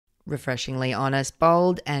Refreshingly honest,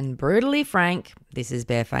 bold, and brutally frank, this is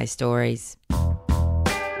Barefaced Stories.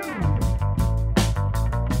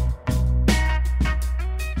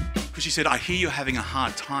 She said, I hear you're having a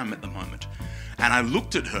hard time at the moment. And I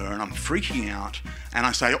looked at her and I'm freaking out. And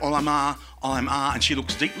I say, Olamar. And she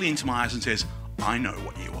looks deeply into my eyes and says, I know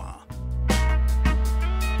what you are.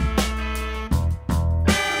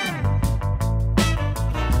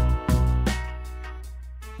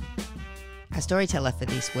 Our storyteller for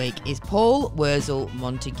this week is Paul Wurzel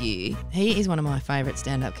Montague. He is one of my favourite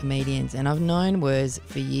stand-up comedians, and I've known Wurz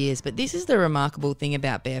for years. But this is the remarkable thing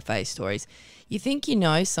about Barefaced Stories. You think you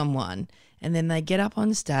know someone, and then they get up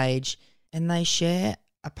on stage and they share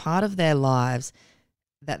a part of their lives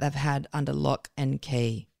that they've had under lock and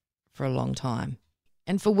key for a long time.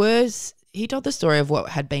 And for Wurz, he told the story of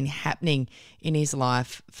what had been happening in his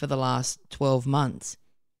life for the last 12 months.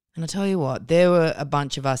 And I tell you what, there were a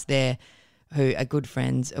bunch of us there who are good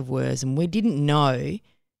friends of Wurz, and we didn't know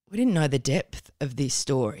the depth of this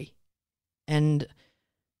story. And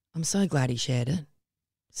I'm so glad he shared it.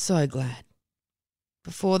 So glad.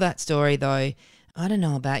 Before that story, though, I don't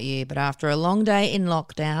know about you, but after a long day in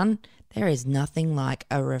lockdown, there is nothing like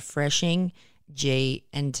a refreshing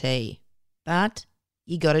G&T. But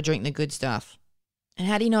you got to drink the good stuff. And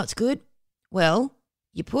how do you know it's good? Well,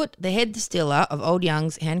 you put the head distiller of Old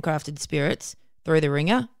Young's handcrafted spirits through the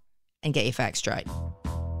ringer and get your facts straight.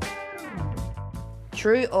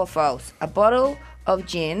 True or false? A bottle of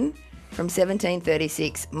gin from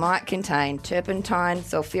 1736 might contain turpentine,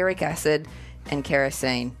 sulfuric acid, and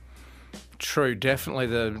kerosene. True, definitely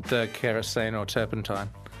the kerosene or turpentine.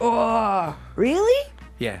 Oh, really?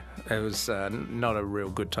 Yeah, it was not a real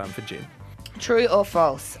good time for gin. True or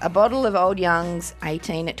false? A bottle of Old Young's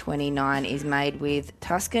 1829 is made with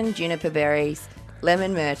Tuscan juniper berries,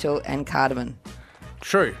 lemon myrtle, and cardamom.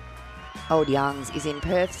 True. Old Young's is in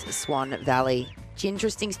Perth's Swan Valley.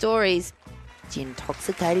 Gin-interesting stories,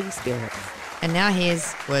 gin-intoxicating spirits. And now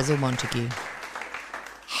here's Wurzel Montague.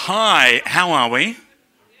 Hi, how are we?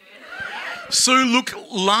 So look,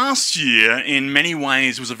 last year in many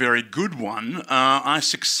ways was a very good one. I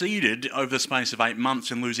succeeded over the space of 8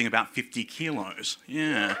 months in losing about 50 kilos.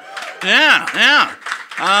 Yeah.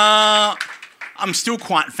 I'm still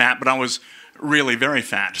quite fat, but I was really very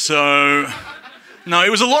fat. So, no, it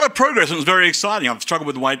was a lot of progress and it was very exciting. I've struggled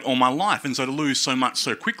with weight all my life, and so to lose so much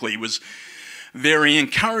so quickly was very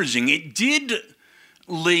encouraging. It did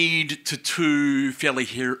lead to two fairly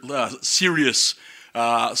serious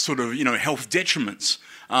health detriments.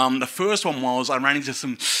 The first one was I ran into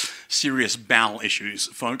some serious bowel issues,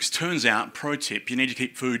 folks. Turns out, pro tip, you need to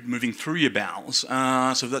keep food moving through your bowels.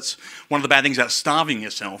 So that's one of the bad things about starving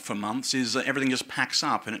yourself for months is that everything just packs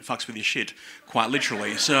up and it fucks with your shit, quite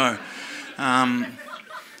literally. So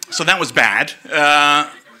that was bad.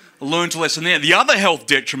 Learned a lesson there. The other health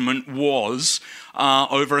detriment was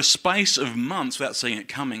over a space of months, without seeing it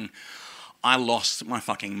coming, I lost my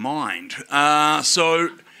fucking mind. So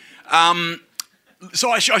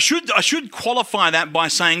I should qualify that by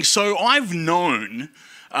saying, so I've known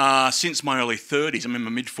since my early 30s, I'm in my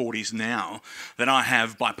mid-40s now, that I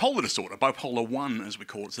have bipolar disorder. Bipolar 1, as we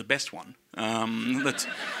call it, it's the best one.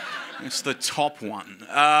 It's the top one.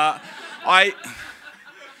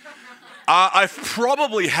 I've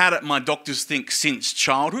probably had it, my doctors think, since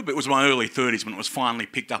childhood, but it was my early 30s when it was finally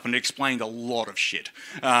picked up, and it explained a lot of shit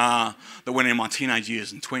that went in my teenage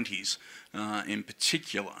years and 20s in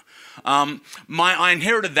particular. I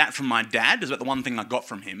inherited that from my dad, is about the one thing I got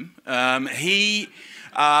from him.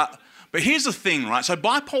 But here's the thing, right? So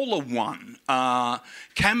bipolar 1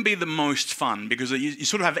 can be the most fun because you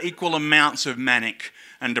sort of have equal amounts of manic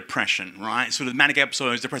and depression, right? Sort of manic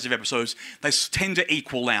episodes, depressive episodes, they tend to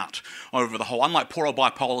equal out over the whole. Unlike poor old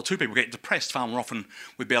bipolar 2 people get depressed far more often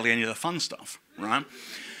with barely any of the fun stuff, right?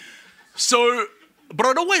 So, but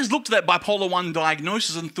I'd always looked at that bipolar 1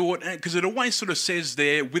 diagnosis and thought, because it always sort of says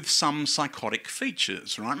there with some psychotic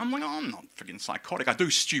features, right? And I'm like, oh, I'm not freaking psychotic. I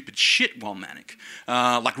do stupid shit while manic.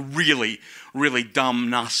 Like really, really dumb,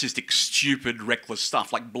 narcissistic, stupid, reckless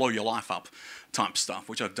stuff, like blow your life up type stuff,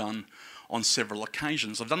 which I've done on several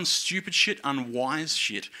occasions. I've done stupid shit, unwise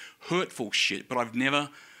shit, hurtful shit, but I've never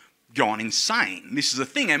gone insane. This is the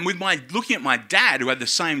thing. And with looking at my dad, who had the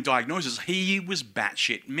same diagnosis, he was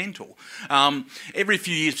batshit mental. Every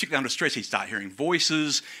few years, particularly under stress, he'd start hearing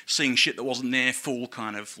voices, seeing shit that wasn't there, full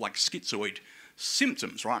kind of like schizoid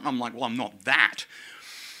symptoms, right? And I'm like, well, I'm not that.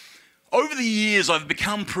 Over the years, I've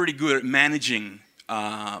become pretty good at managing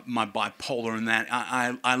my bipolar, and that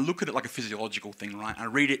I look at it like a physiological thing, right? I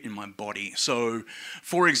read it in my body. So,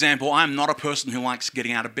 for example, I'm not a person who likes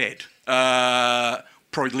getting out of bed.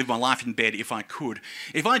 probably live my life in bed if I could.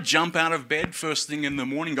 If I jump out of bed first thing in the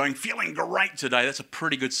morning going, feeling great today, that's a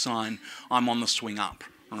pretty good sign I'm on the swing up,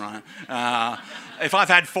 right? If I've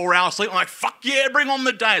had 4 hours sleep, I'm like, fuck yeah, bring on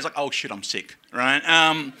the day. It's like, oh shit, I'm sick, right?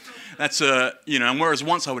 That's and whereas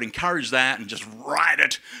once I would encourage that and just ride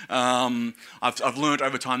it, I've learned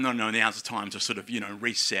over time, no, now's the time to sort of,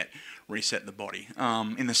 reset the body.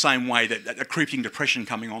 In the same way that a creeping depression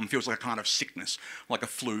coming on feels like a kind of sickness, like a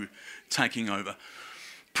flu taking over.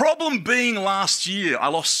 Problem being last year, I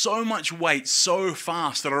lost so much weight so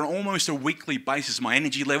fast that on almost a weekly basis, my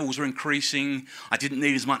energy levels were increasing. I didn't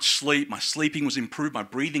need as much sleep. My sleeping was improved. My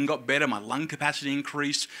breathing got better. My lung capacity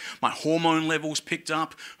increased. My hormone levels picked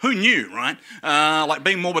up. Who knew, right? Like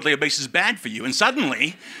being morbidly obese is bad for you. And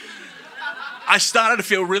suddenly, I started to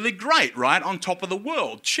feel really great, right? On top of the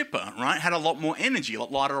world, chipper, right? Had a lot more energy, a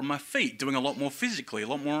lot lighter on my feet, doing a lot more physically, a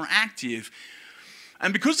lot more active.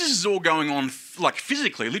 And because this is all going on like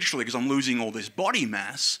physically, literally, because I'm losing all this body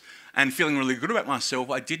mass and feeling really good about myself,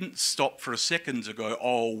 I didn't stop for a second to go,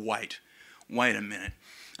 oh, wait a minute.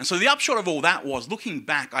 And so the upshot of all that was, looking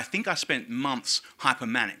back, I think I spent months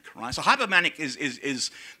hypomanic, right? So hypomanic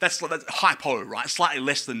that's hypo, right? Slightly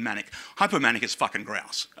less than manic. Hypomanic is fucking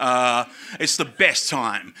grouse. It's the best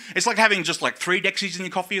time. It's like having just like 3 Dexies in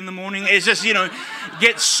your coffee in the morning. It's just,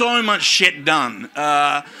 get so much shit done.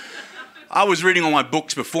 I was reading all my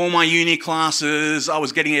books before my uni classes. I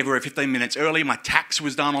was getting everywhere 15 minutes early. My tax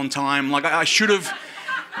was done on time. Like I should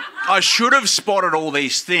have spotted all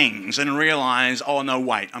these things and realised, oh no,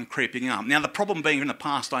 wait, I'm creeping up. Now the problem being in the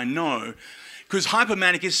past, I know, because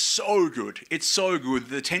hypomanic is so good. It's so good.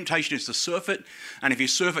 The temptation is to surf it, and if you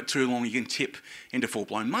surf it too long, you can tip into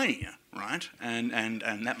full-blown mania, right? And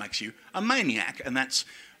that makes you a maniac, and that's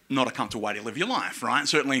not a comfortable way to live your life, right?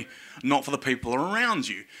 Certainly not for the people around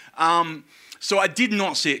you. So I did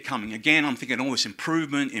not see it coming. Again, I'm thinking all this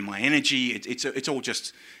improvement in my energy. It's all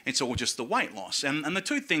just the weight loss, and the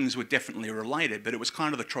two things were definitely related, but it was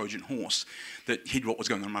kind of the Trojan horse that hid what was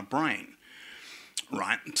going on in my brain,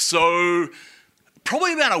 right? So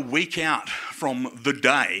probably about a week out from the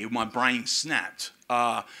day my brain snapped,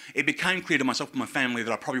 it became clear to myself and my family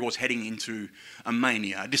that I probably was heading into a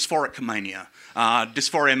mania, a dysphoric mania.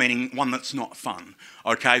 Dysphoria meaning one that's not fun.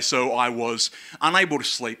 Okay, so I was unable to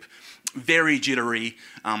sleep, very jittery,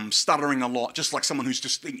 stuttering a lot, just like someone who's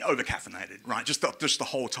just over-caffeinated, right? Just the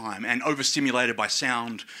whole time, and overstimulated by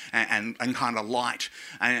sound and kind of light,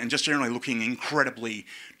 and just generally looking incredibly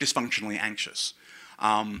dysfunctionally anxious.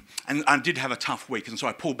 And I did have a tough week, and so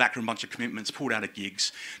I pulled back from a bunch of commitments, pulled out of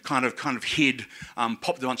gigs, kind of hid,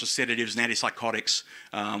 popped a bunch of sedatives and antipsychotics,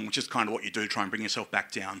 which is kind of what you do to try and bring yourself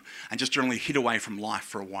back down, and just generally hid away from life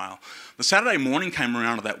for a while. The Saturday morning came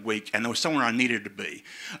around of that week, and there was somewhere I needed to be.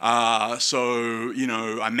 So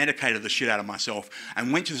I medicated the shit out of myself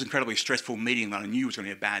and went to this incredibly stressful meeting that I knew was going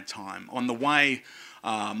to be a bad time. On the way,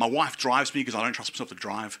 my wife drives me because I don't trust myself to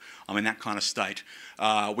drive. I'm in that kind of state.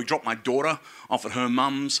 We drop my daughter off at her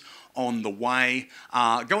mum's on the way,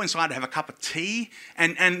 go inside to have a cup of tea,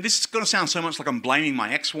 and this is going to sound so much like I'm blaming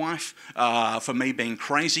my ex-wife for me being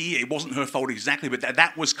crazy. It wasn't her fault exactly, but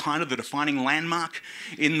that was kind of the defining landmark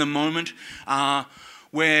in the moment,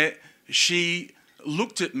 where she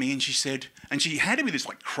looked at me and she said, and she handed me this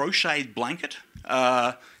like crocheted blanket,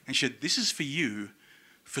 and she said, "This is for you,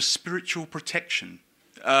 for spiritual protection."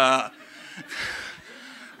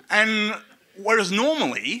 And whereas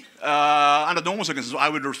normally, under normal circumstances, I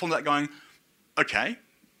would respond to that going, okay,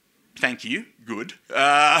 thank you, good.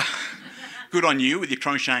 Good on you with your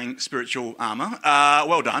crocheting spiritual armour.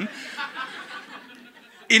 Well done.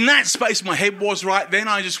 In that space, my head was right then.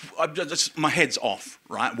 My head's off,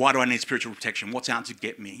 right? Why do I need spiritual protection? What's out to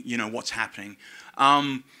get me? What's happening?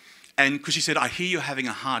 And because she said, I hear you're having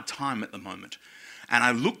a hard time at the moment. And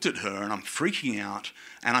I looked at her and I'm freaking out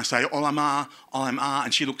and I say, Olamar,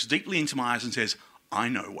 and she looks deeply into my eyes and says, I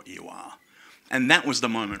know what you are. And that was the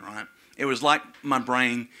moment, right? It was like my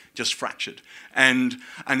brain just fractured. And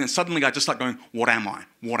then suddenly I just started going, what am I?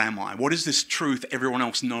 What am I? What is this truth everyone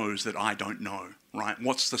else knows that I don't know, right?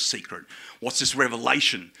 What's the secret? What's this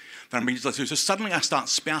revelation that I'm being to? So suddenly I start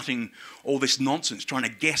spouting all this nonsense, trying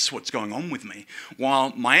to guess what's going on with me,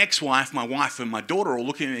 while my ex-wife, my wife, and my daughter are all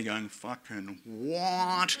looking at me going, fucking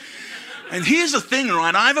what? And here's the thing,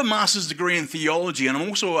 right? I have a master's degree in theology, and I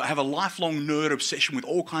also have a lifelong nerd obsession with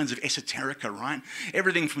all kinds of esoterica, right?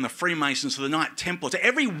 Everything from the Freemasons to the Knight Templar to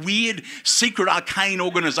every weird, secret, arcane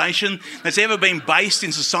organisation that's ever been based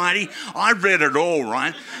in society. I've read it all,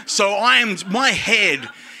 right? So my head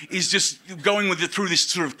is just going with it through this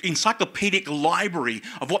sort of encyclopedic library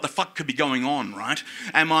of what the fuck could be going on, right?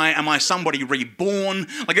 Am I somebody reborn?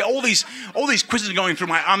 Like all these questions are going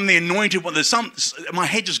through I'm the anointed one. My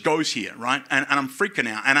head just goes here, right? And I'm freaking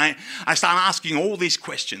out. And I start asking all these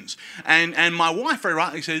questions. And my wife very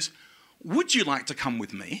rightly says, would you like to come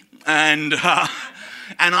with me? And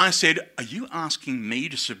I said, are you asking me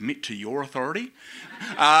to submit to your authority?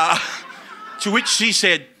 To which she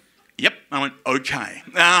said, yep. I went, okay.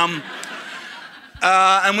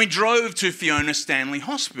 And we drove to Fiona Stanley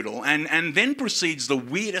Hospital, and then proceeds the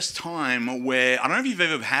weirdest time where, I don't know if you've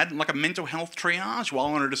ever had like a mental health triage while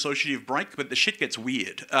on a dissociative break, but the shit gets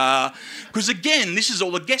weird. Because again, this is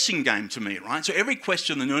all a guessing game to me, right? So every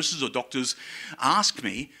question the nurses or doctors ask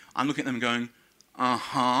me, I'm looking at them going,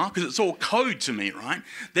 because it's all code to me, right?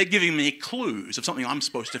 They're giving me clues of something I'm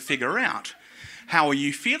supposed to figure out. How are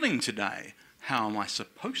you feeling today? How am I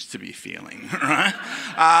supposed to be feeling, right?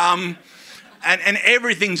 And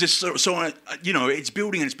everything's just so it's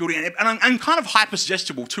building and it's building. And I'm kind of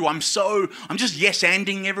hyper-suggestible too. I'm just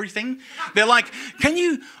yes-anding everything. They're like, can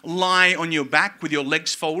you lie on your back with your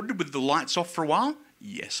legs folded with the lights off for a while?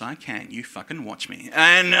 Yes, I can. You fucking watch me.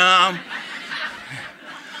 And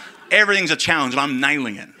everything's a challenge and I'm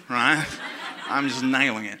nailing it, right? I'm just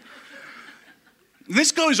nailing it.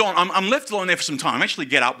 This goes on. I'm left alone there for some time. I actually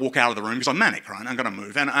get up, walk out of the room because I'm manic, right? I'm going to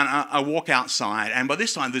move. And I walk outside. And by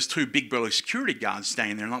this time, there's two big burly security guards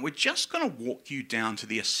standing there. And like, we're just going to walk you down to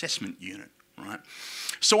the assessment unit, right?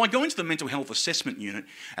 So I go into the mental health assessment unit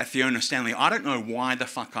at Fiona Stanley. I don't know why the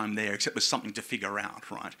fuck I'm there, except there's something to figure out,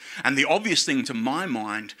 right? And the obvious thing to my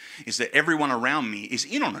mind is that everyone around me is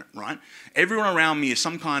in on it, right? Everyone around me is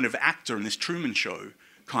some kind of actor in this Truman Show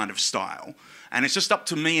kind of style. And it's just up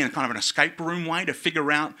to me in kind of an escape room way to figure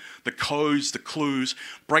out the codes, the clues,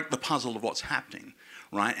 break the puzzle of what's happening,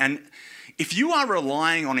 right? And if you are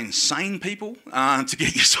relying on insane people to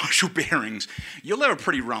get your social bearings, you'll have a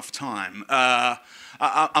pretty rough time. I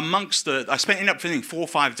ended up spending 4 or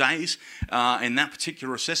 5 days in that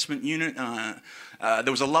particular assessment unit.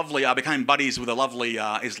 There was I became buddies with a lovely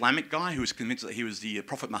Islamic guy who was convinced that he was the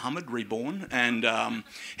Prophet Muhammad reborn, and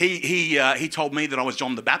he told me that I was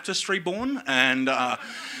John the Baptist reborn, and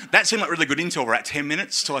that seemed like really good intel for about 10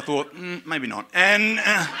 minutes, till I thought, maybe not. And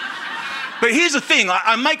but here's the thing,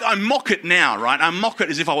 I mock it now, right? I mock it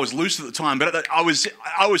as if I was loose at the time, but I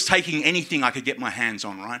was taking anything I could get my hands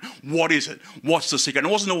on, right? What is it? What's the secret? And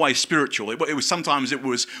it wasn't always spiritual. Sometimes it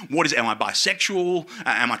was, what is it? Am I bisexual?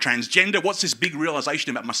 Am I transgender? What's this big realization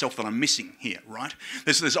about myself that I'm missing here, right?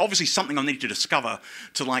 There's obviously something I need to discover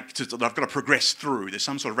that I've got to progress through. There's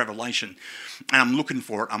some sort of revelation, and I'm looking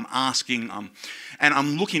for it. I'm asking, and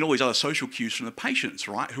I'm looking at all these other social cues from the patients,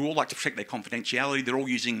 right? Who all like to protect their confidentiality. They're all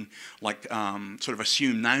using sort of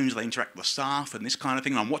assumed names. They interact with the staff and this kind of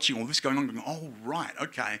thing. And I'm watching all this going on, going, oh, right,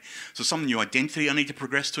 okay. So some new identity I need to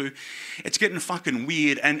progress to. It's getting fucking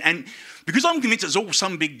weird. And because I'm convinced it's all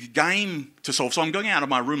some big game to solve, so I'm going out of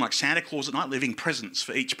my room like Santa Claus at night, leaving presents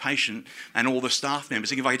for each patient and all the staff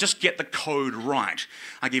members. If I just get the code right,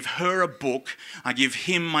 I give her a book, I give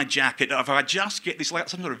him my jacket. If I just get this, like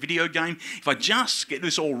some sort of video game, if I just get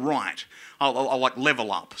this all right, I'll like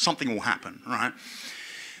level up. Something will happen, right?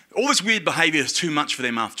 All this weird behaviour is too much for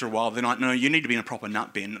them after a while. They're like, no, you need to be in a proper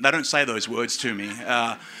nut bin. They don't say those words to me.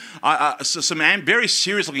 So some very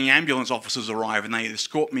serious-looking ambulance officers arrive and they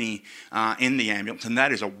escort me in the ambulance, and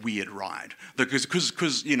that is a weird ride. Because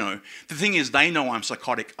the thing is, they know I'm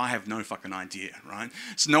psychotic. I have no fucking idea, right?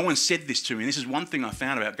 So no one said this to me. And this is one thing I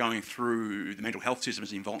found about going through the mental health system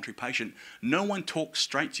as an involuntary patient. No one talks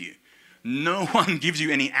straight to you. No one gives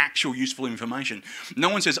you any actual useful information. No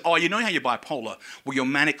one says, oh, you know how you're bipolar? Well, you're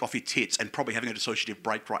manic off your tits and probably having a dissociative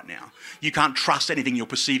break right now. You can't trust anything you're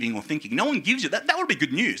perceiving or thinking. No one gives you that. That would be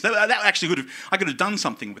good news. That actually I could have done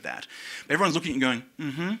something with that. But everyone's looking at you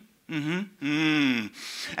going,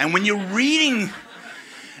 And when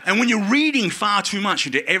you're reading far too much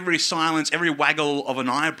into every silence, every waggle of an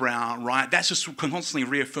eyebrow, right, that's just constantly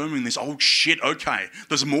reaffirming this, oh shit, okay,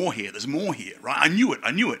 there's more here, right? I knew it.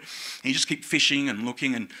 And you just keep fishing and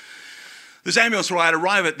looking. And this ambulance ride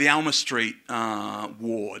arrived at the Alma Street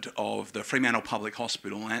ward of the Fremantle Public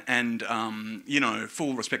Hospital. And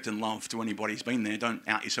full respect and love to anybody who's been there. Don't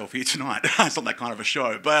out yourself here tonight. It's not that kind of a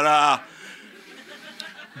show. But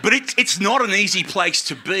it's not an easy place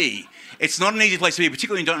to be. It's not an easy place to be,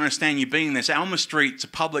 particularly when you don't understand you being there. So Alma Street's a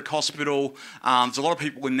public hospital. There's a lot of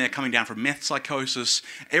people in there coming down from meth psychosis.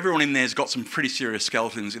 Everyone in there's got some pretty serious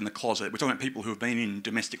skeletons in the closet. We're talking about people who have been in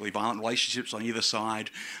domestically violent relationships on either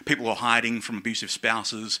side, people who are hiding from abusive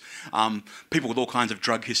spouses, people with all kinds of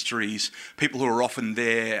drug histories, people who are often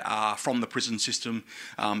there from the prison system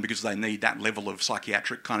because they need that level of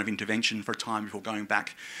psychiatric kind of intervention for a time before going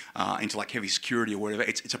back into like heavy security or whatever.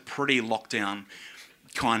 It's a pretty lockdown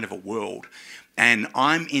kind of a world. And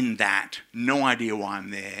I'm in that, no idea why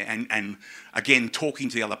I'm there, and again, talking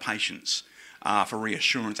to the other patients for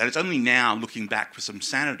reassurance. And it's only now, looking back for some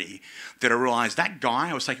sanity, that I realised that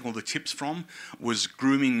guy I was taking all the tips from was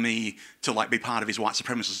grooming me to like be part of his white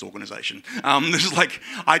supremacist organisation. This is like,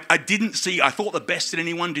 I didn't see, I thought the best in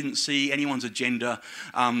anyone, didn't see anyone's agenda,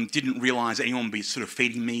 didn't realise anyone would be sort of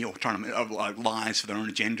feeding me or trying to, lies for their own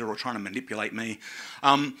agenda or trying to manipulate me.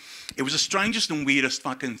 It was the strangest and weirdest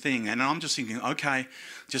fucking thing. And I'm just thinking, okay,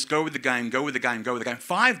 just go with the game, go with the game, go with the game.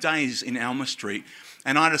 5 days in Alma Street,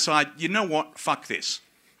 and I decide, you know what, fuck this.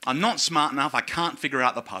 I'm not smart enough, I can't figure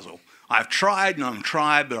out the puzzle. I've tried and I've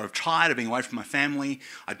tried, but I've tired of being away from my family.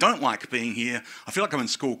 I don't like being here. I feel like I'm in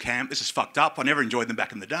school camp. This is fucked up. I never enjoyed them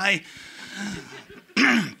back in the day.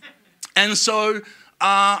 And so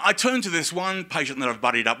I turned to this one patient that I've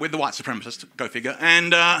buddied up with, the white supremacist, go figure,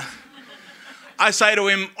 and I say to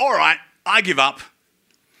him, all right, I give up.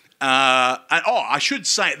 I should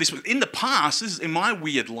say, this was in the past, this is in my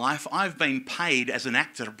weird life, I've been paid as an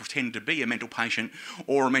actor to pretend to be a mental patient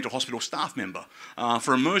or a mental hospital staff member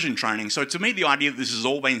for immersion training. So to me, the idea that this has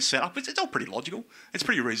all been set up, it's all pretty logical. It's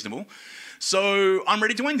pretty reasonable. So I'm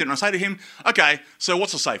ready to end it. And I say to him, okay, so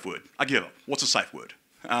what's a safe word? I give up. What's a safe word?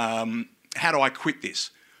 How do I quit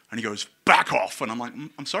this? And he goes, back off. And I'm like,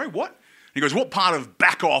 I'm sorry, what? And he goes, what part of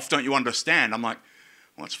back off don't you understand? I'm like,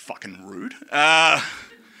 well, that's fucking rude. The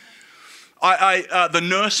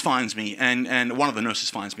nurse finds me, and one of the nurses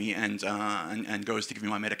finds me and goes to give me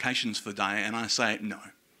my medications for the day, and I say, no.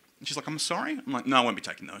 And she's like, I'm sorry? I'm like, no, I won't be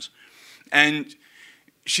taking those. And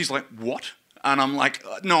she's like, what? And I'm like,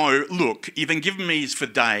 no, look, you've been giving me these for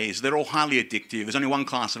days. They're all highly addictive. There's only one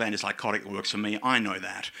class of antipsychotic that works for me. I know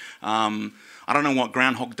that. I don't know what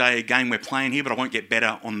Groundhog Day game we're playing here, but I won't get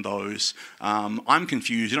better on those. I'm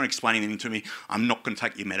confused. You're not explaining anything to me. I'm not going to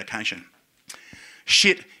take your medication.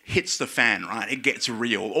 Shit hits the fan, right? It gets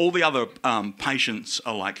real. All the other patients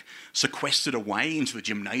are like sequestered away into the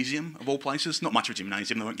gymnasium of all places. Not much of a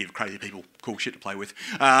gymnasium. They won't give crazy people cool shit to play with.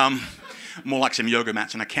 More like some yoga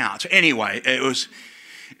mats and a couch. Anyway, it was...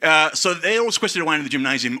 so they're all sequestered away into the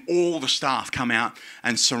gymnasium. All the staff come out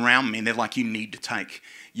and surround me, and they're like, you need to take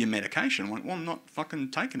your medication. I'm like, well, I'm not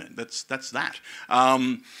fucking taking it. That's that.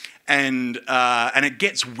 And it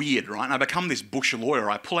gets weird, right? And I become this bush lawyer.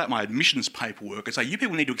 I pull out my admissions paperwork and say, you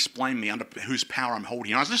people need to explain me under whose power I'm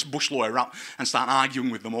holding. And I just bush lawyer up and start arguing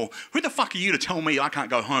with them all. Who the fuck are you to tell me I can't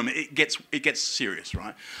go home? It gets serious,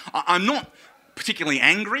 right? I'm not particularly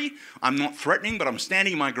angry, I'm not threatening, but I'm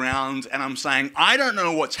standing my ground and I'm saying, I don't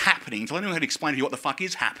know what's happening. Until anyone can explain to you what the fuck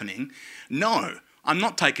is happening. No, I'm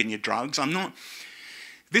not taking your drugs. I'm not...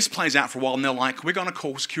 This plays out for a while and they're like, we're going to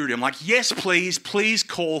call security. I'm like, yes, please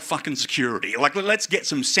call fucking security. Like, let's get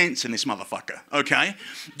some sense in this motherfucker, okay?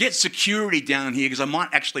 Get security down here because I might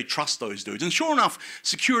actually trust those dudes. And sure enough,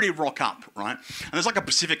 security rock up, right? And there's like a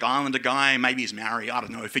Pacific Islander guy, maybe he's Maori, I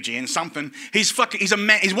don't know, Fijian, something. He's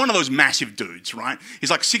one of those massive dudes, right?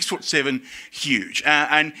 He's like 6'7", huge.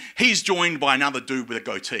 And he's joined by another dude with a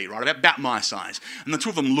goatee, right? About my size. And the two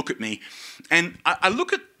of them look at me. And I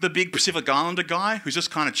look at the big Pacific Islander guy who's just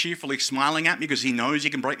kind of cheerfully smiling at me because he knows he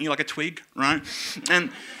can break me like a twig, right? And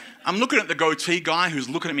I'm looking at the goatee guy who's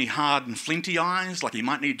looking at me hard and flinty eyes, like he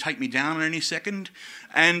might need to take me down at any second.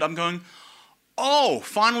 And I'm going, oh,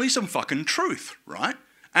 finally some fucking truth, right?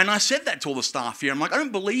 And I said that to all the staff here. I'm like, I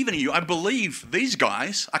don't believe any of you. I believe these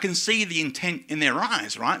guys. I can see the intent in their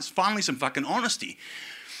eyes, right? It's finally some fucking honesty.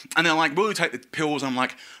 And they're like, will you take the pills? I'm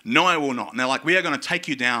like, no, I will not. And they're like, we are going to take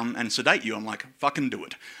you down and sedate you. I'm like, fucking do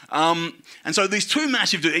it. And so these two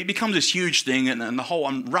massive dudes, it becomes this huge thing. And the whole,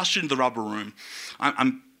 I'm rushed into the rubber room.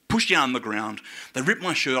 I'm pushed down on the ground. They rip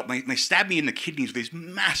my shirt up. They stab me in the kidneys with these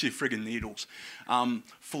massive friggin' needles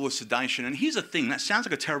full of sedation. And here's the thing. That sounds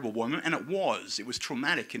like a terrible moment. And it was. It was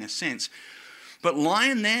traumatic in a sense. But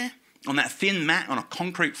lying there, on that thin mat on a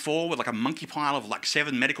concrete floor with like a monkey pile of like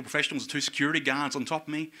 7 medical professionals and 2 security guards on top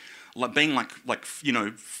of me, like being like you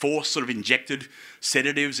know, force sort of injected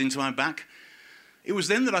sedatives into my back. It was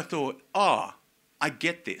then that I thought, oh, I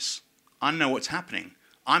get this. I know what's happening.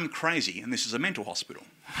 I'm crazy and this is a mental hospital.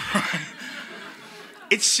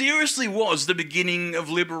 it seriously was the beginning of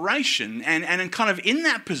liberation. And kind of in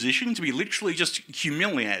that position, to be literally just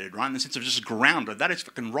humiliated, right, in the sense of just grounded, that is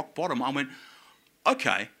fucking rock bottom. I went,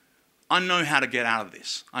 okay, I know how to get out of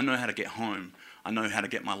this. I know how to get home. I know how to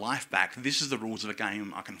get my life back. This is the rules of a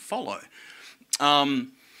game I can follow.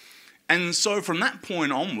 And so from that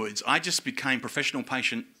point onwards, I just became professional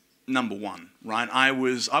patient number one, right? I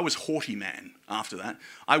was haughty man after that.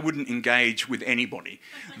 I wouldn't engage with anybody.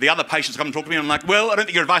 The other patients come and talk to me, and I'm like, well, I don't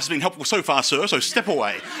think your advice has been helpful so far, sir, so step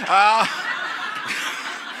away.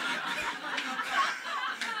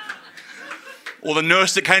 Or the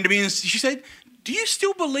nurse that came to me and she said, do you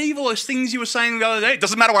still believe all those things you were saying the other day? It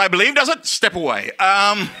doesn't matter what I believe, does it? Step away.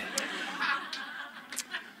 And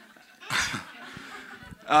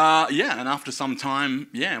after some time,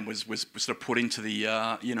 was sort of put into the,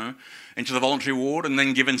 into the voluntary ward, and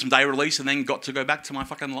then given some day release, and then got to go back to my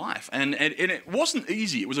fucking life. And it wasn't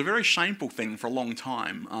easy. It was a very shameful thing for a long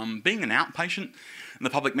time. Being an outpatient in the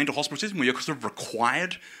public mental hospital system, where you're sort of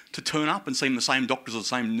required to turn up and see the same doctors or the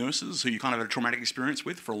same nurses who you kind of had a traumatic experience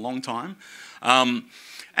with for a long time, and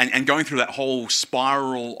going through that whole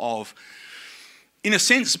spiral of, in a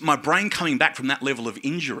sense, my brain coming back from that level of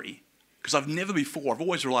injury. Because I've never before, I've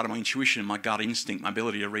always relied on my intuition, my gut instinct, my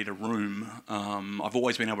ability to read a room. I've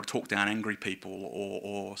always been able to talk down angry people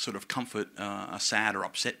or sort of comfort a sad or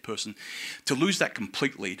upset person. To lose that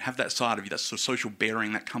completely, have that side of you, that sort of social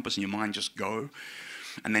bearing, that compass in your mind just go,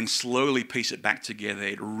 and then slowly piece it back together,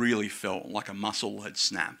 it really felt like a muscle had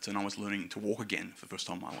snapped and I was learning to walk again for the first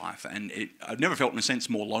time in my life. And I've never felt, in a sense,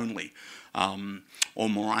 more lonely or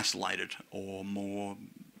more isolated or more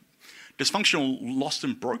dysfunctional, lost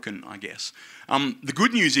and broken, I guess. The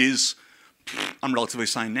good news is I'm relatively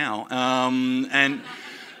sane now. And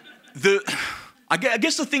I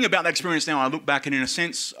guess the thing about that experience now, I look back and in a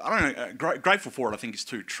sense, I don't know, grateful for it, I think is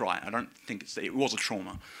too trite. I don't think it was a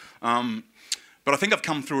trauma. But I think I've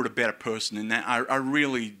come through it a better person in that I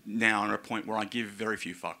really now am at a point where I give very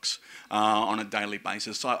few fucks on a daily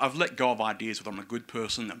basis. So I've let go of ideas whether I'm a good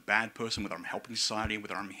person, a bad person, whether I'm helping society,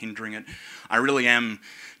 whether I'm hindering it. I really am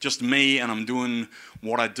just me, and I'm doing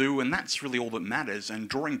what I do, and that's really all that matters. And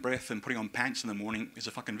drawing breath and putting on pants in the morning is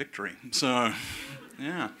a fucking victory. So,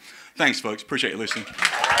 yeah. Thanks, folks. Appreciate you listening.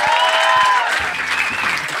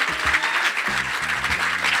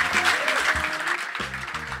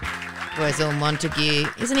 Wurzel Montague,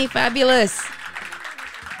 isn't he fabulous?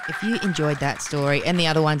 If you enjoyed that story and the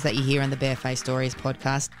other ones that you hear on the Barefaced Stories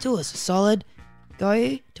podcast, do us a solid.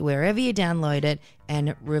 Go to wherever you download it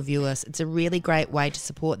and review us. It's a really great way to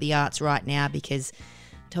support the arts right now because,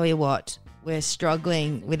 tell you what, we're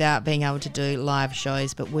struggling without being able to do live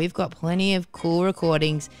shows, but we've got plenty of cool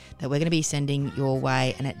recordings that we're going to be sending your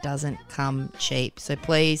way, and it doesn't come cheap. So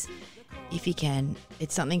please, if you can,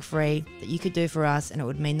 it's something free that you could do for us and it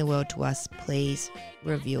would mean the world to us. Please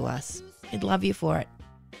review us. I'd love you for it.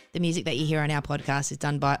 The music that you hear on our podcast is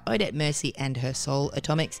done by Odette Mercy and her Soul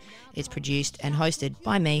Atomics. It's produced and hosted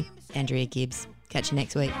by me, Andrea Gibbs. Catch you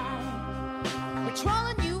next week. We're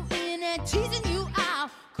trolling you in and teasing you out,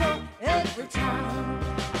 every time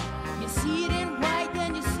you see